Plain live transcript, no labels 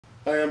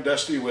Hi, I'm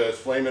Dusty with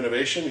Flame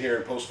Innovation here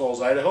in Post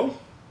Falls, Idaho.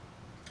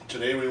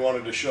 Today we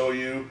wanted to show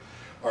you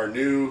our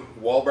new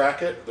wall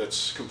bracket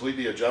that's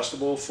completely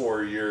adjustable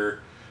for your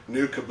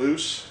new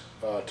caboose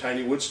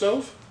tiny wood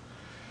stove.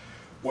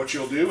 What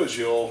you'll do is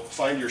you'll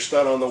find your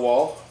stud on the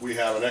wall. We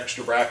have an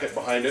extra bracket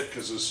behind it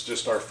because it's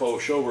just our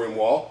faux showroom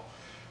wall.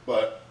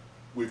 But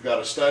we've got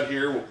a stud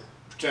here. We'll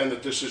pretend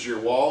that this is your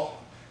wall.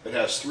 It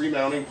has 3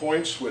 mounting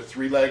points with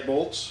 3 lag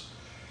bolts.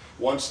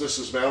 Once this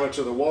is mounted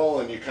to the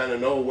wall and you kind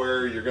of know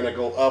where you're going to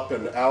go up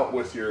and out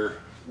with your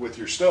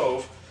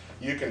stove,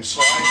 you can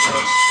slide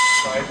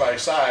this side by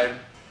side.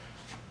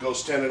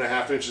 Goes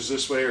 10.5 inches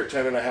this way or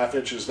 10.5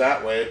 inches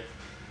that way.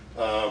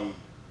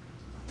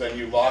 Then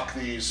you lock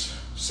these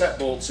set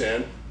bolts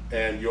in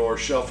and your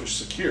shelf is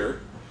secure.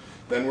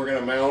 Then we're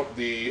going to mount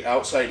the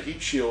outside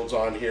heat shields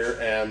on here,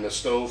 and the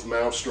stove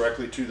mounts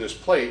directly to this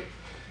plate.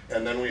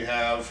 And then we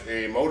have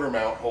a motor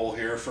mount hole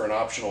here for an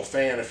optional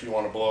fan if you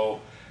want to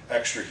blow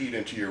extra heat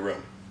into your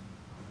room.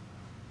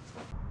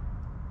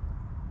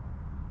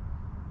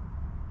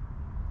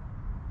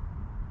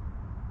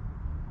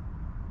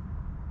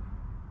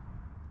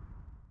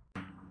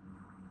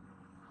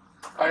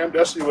 Hi, I'm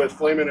Dusty with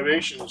Flame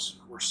Innovations.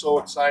 We're so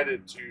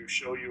excited to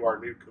show you our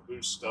new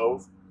caboose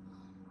stove.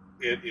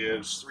 It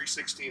is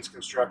 3/16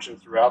 construction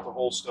throughout the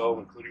whole stove,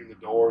 including the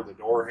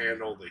door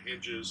handle, the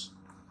hinges,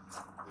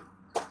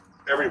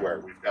 everywhere.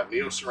 We've got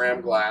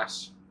neo-ceramic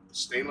glass,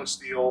 stainless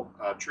steel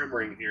trim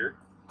ring here.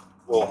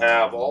 We'll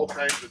have all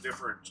kinds of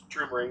different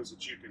trim rings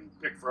that you can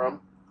pick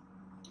from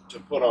to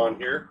put on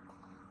here.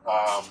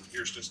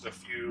 Here's just a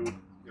few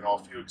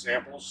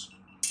examples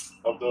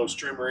of those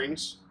trim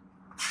rings.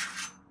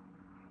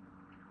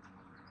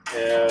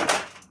 And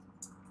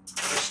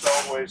this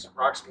stove weighs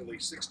approximately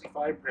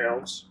 65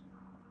 pounds.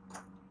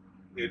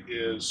 It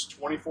is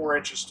 24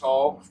 inches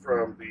tall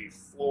from the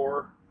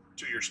floor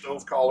to your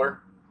stove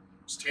collar.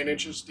 It's 10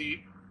 inches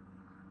deep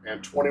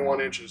and 21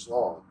 inches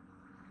long.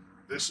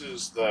 This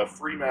is the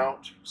free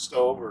mount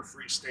stove or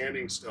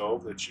freestanding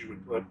stove that you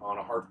would put on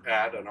a hearth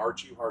pad, an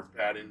R2 hearth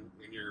pad in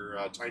your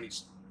tiny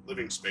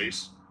living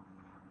space.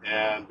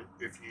 And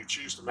if you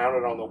choose to mount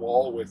it on the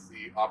wall with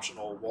the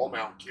optional wall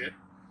mount kit,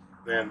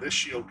 then this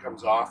shield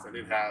comes off and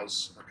it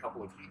has a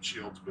couple of heat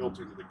shields built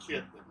into the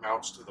kit that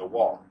mounts to the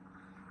wall.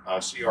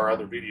 See our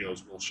other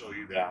videos, we'll show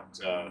you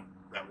that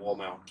wall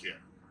mount kit.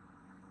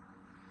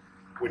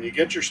 When you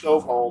get your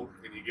stove home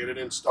and you get it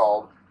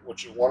installed,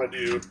 what you'll want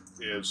to do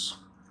is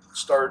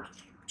start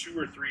 2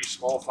 or 3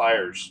 small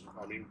fires.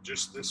 I mean,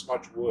 just this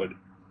much wood.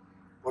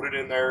 Put it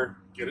in there,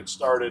 get it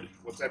started.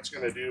 What that's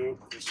going to do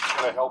is it's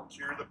going to help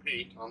cure the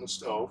paint on the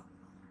stove.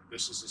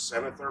 This is a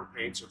Senatherm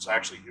paint, so it's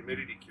actually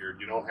humidity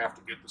cured. You don't have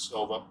to get the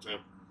stove up to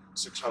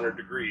 600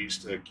 degrees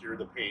to cure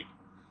the paint.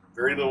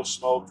 Very little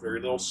smoke, very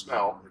little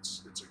smell.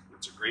 It's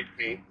a great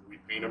paint. We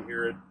paint them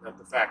here at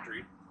the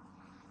factory.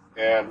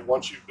 And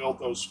once you've built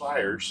those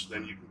fires,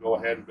 then you can go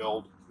ahead and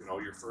build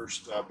your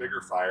first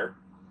bigger fire.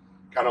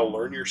 Kind of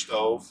learn your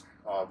stove.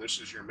 This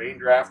is your main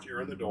draft here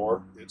in the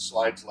door. It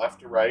slides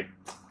left to right.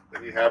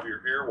 Then you have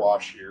your air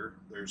wash here.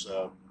 There's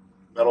a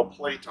metal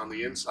plate on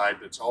the inside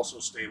that's also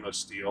stainless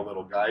steel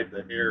that'll guide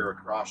the air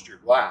across your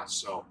glass.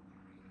 So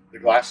the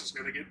glass is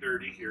going to get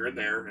dirty here and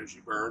there as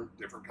you burn.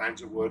 Different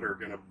kinds of wood are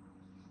going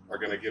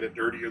to get it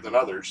dirtier than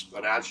others.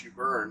 But as you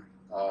burn,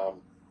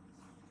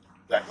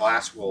 that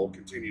glass will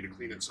continue to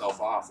clean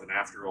itself off, and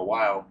after a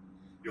while,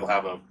 you'll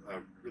have a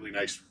really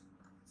nice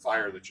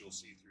fire that you'll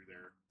see through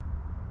there.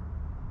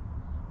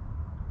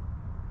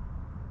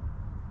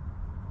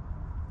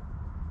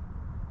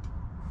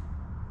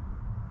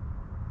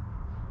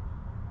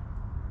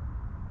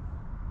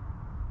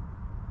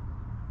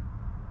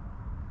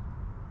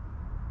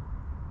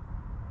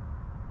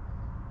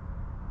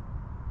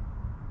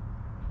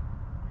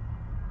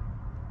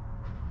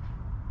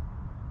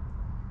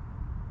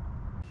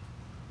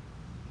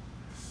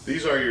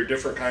 These are your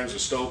different kinds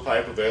of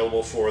stovepipe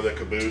available for the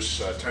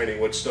caboose tiny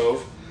wood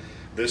stove.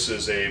 This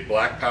is a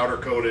black powder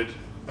coated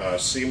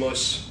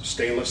seamless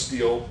stainless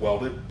steel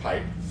welded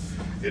pipe.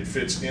 It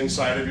fits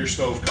inside of your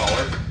stove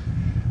collar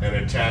and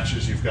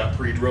attaches. You've got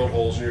pre-drilled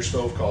holes in your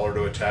stove collar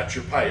to attach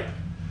your pipe,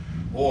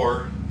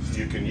 or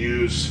you can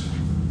use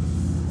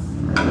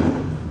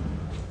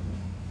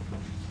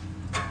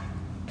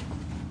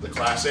the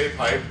Class A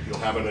pipe. You'll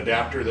have an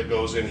adapter that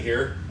goes in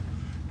here,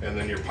 and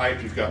then your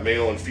pipe, you've got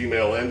male and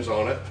female ends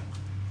on it,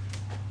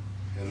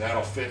 and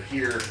that'll fit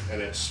here,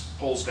 and it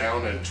pulls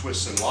down and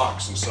twists and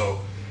locks. And so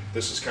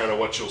this is kind of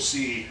what you'll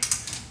see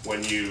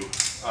when you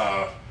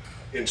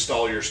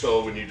install your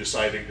stove and you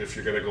decide if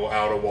you're going to go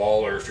out a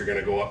wall or if you're going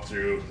to go up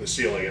through the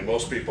ceiling. And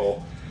most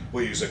people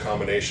will use a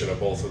combination of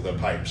both of the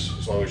pipes,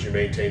 as long as you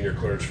maintain your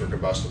clearance for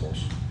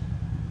combustibles.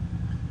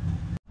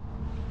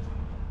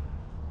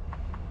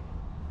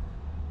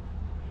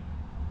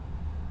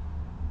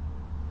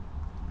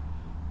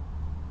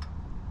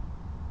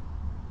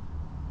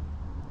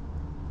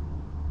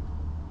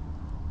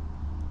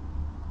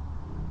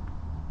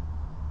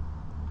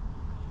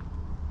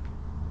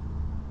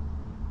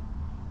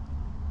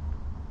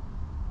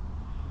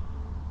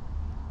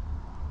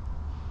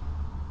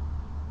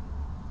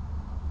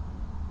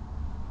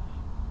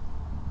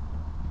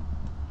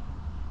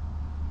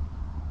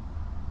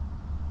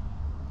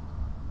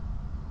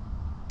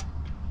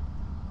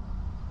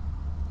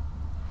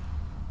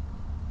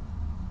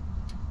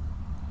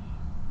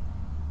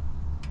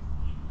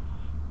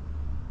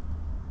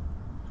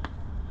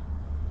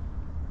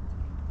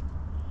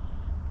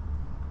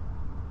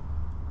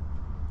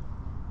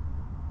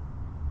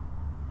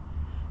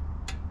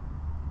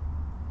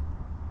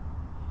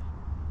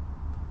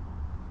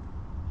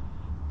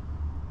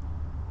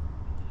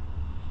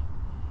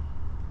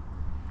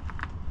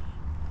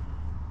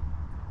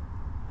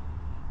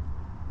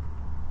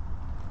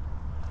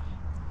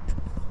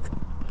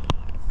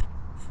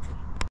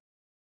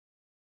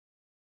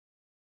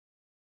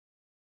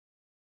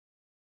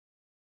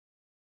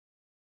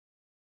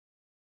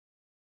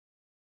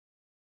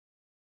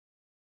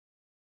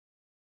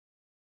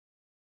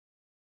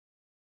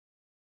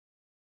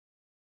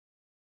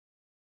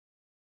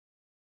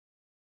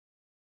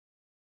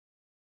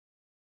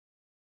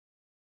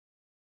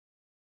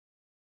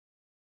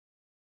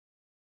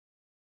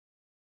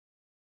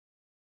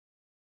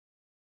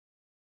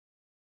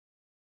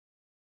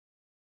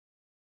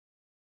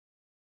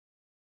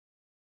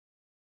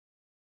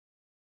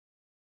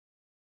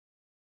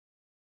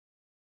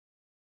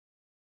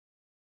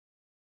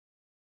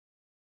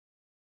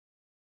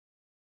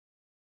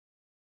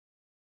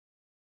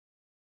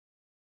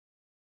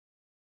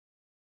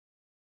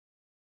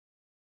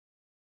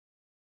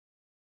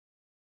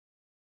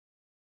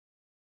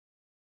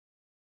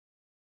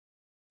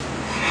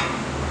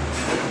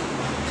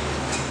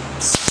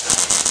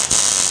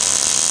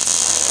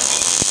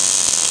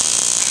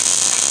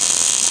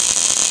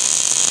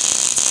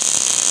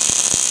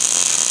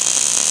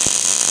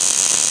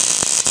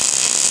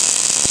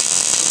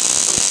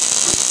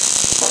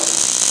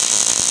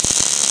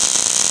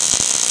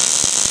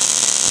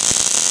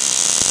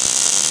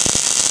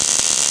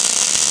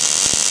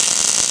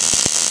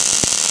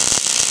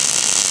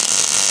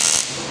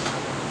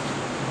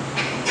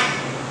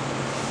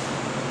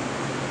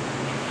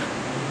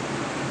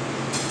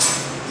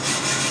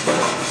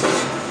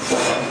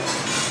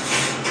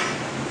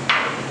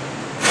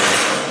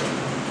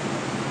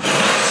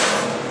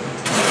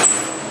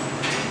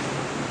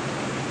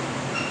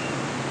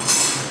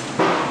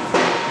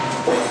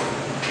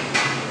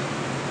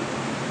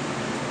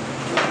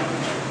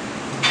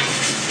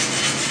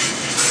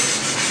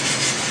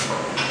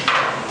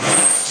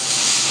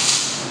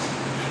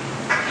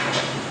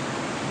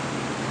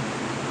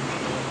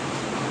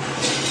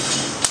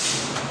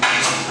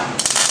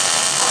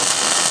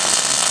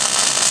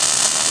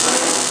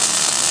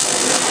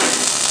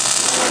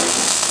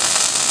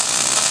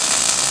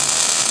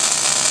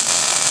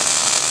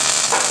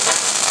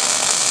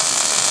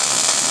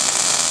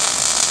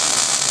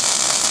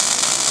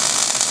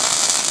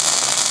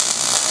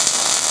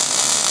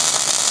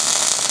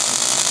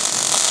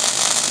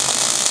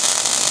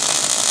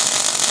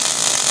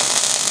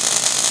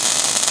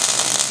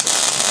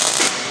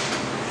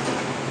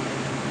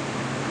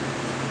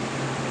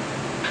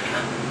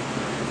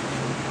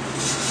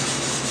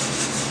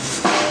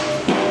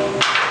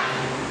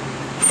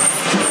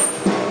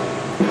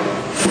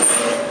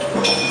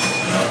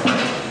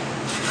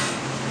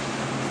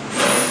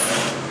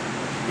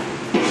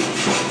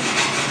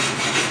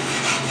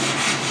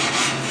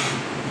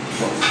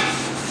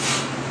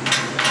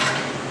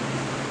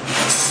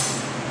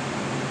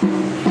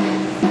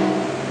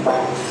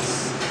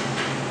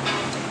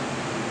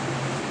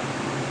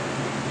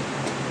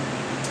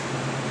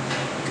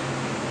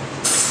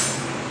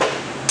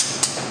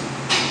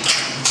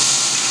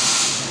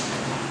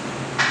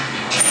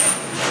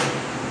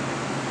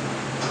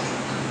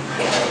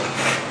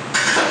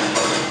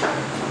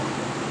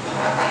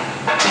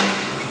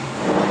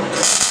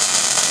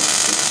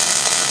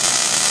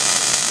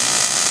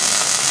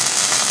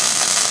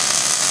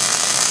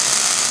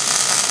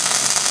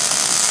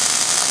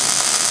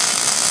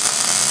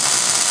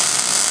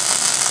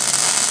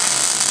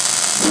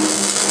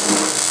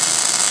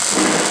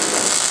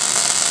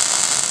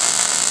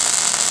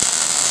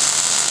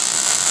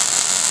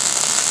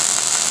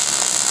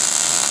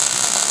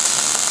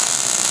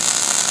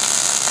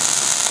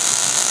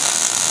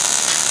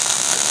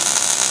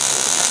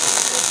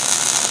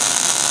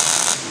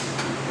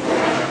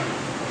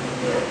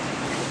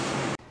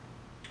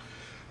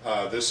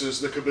 This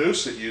is the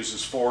caboose. It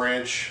uses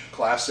 4-inch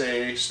Class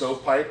A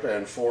stovepipe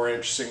and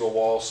 4-inch single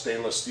wall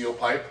stainless steel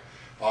pipe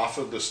off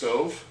of the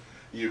stove.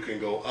 You can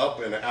go up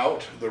and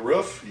out the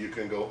roof. You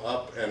can go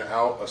up and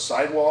out a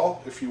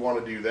sidewall if you want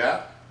to do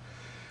that.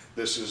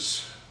 This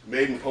is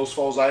made in Post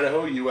Falls,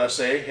 Idaho,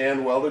 USA,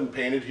 hand welded and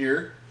painted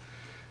here.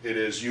 It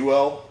is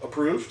UL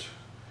approved.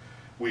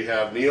 We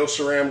have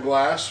neo-ceram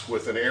glass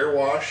with an air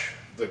wash.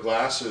 The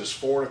glass is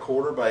 4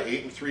 1/4 by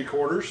 8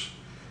 3/4.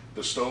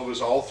 The stove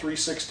is all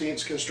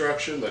 3/16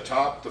 construction, the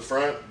top, the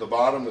front, the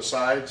bottom, the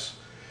sides,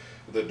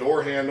 the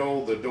door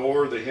handle, the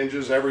door, the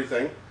hinges,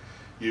 everything.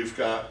 You've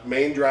got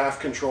main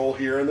draft control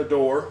here in the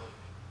door,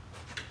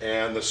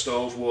 and the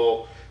stove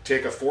will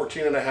take a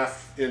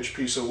 14.5-inch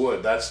piece of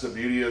wood. That's the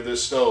beauty of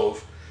this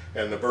stove,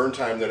 and the burn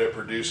time that it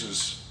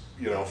produces,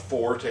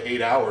 4 to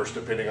 8 hours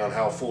depending on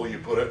how full you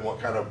put it and what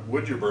kind of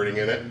wood you're burning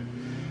in it.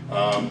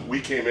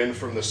 We came in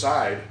from the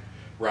side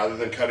rather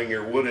than cutting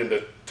your wood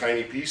into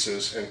tiny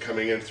pieces and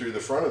coming in through the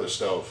front of the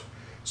stove.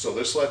 So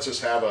this lets us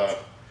have a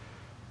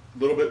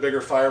little bit bigger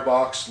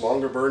firebox,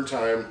 longer burn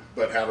time,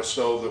 but have a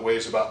stove that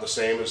weighs about the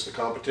same as the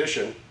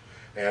competition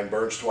and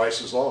burns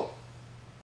twice as long.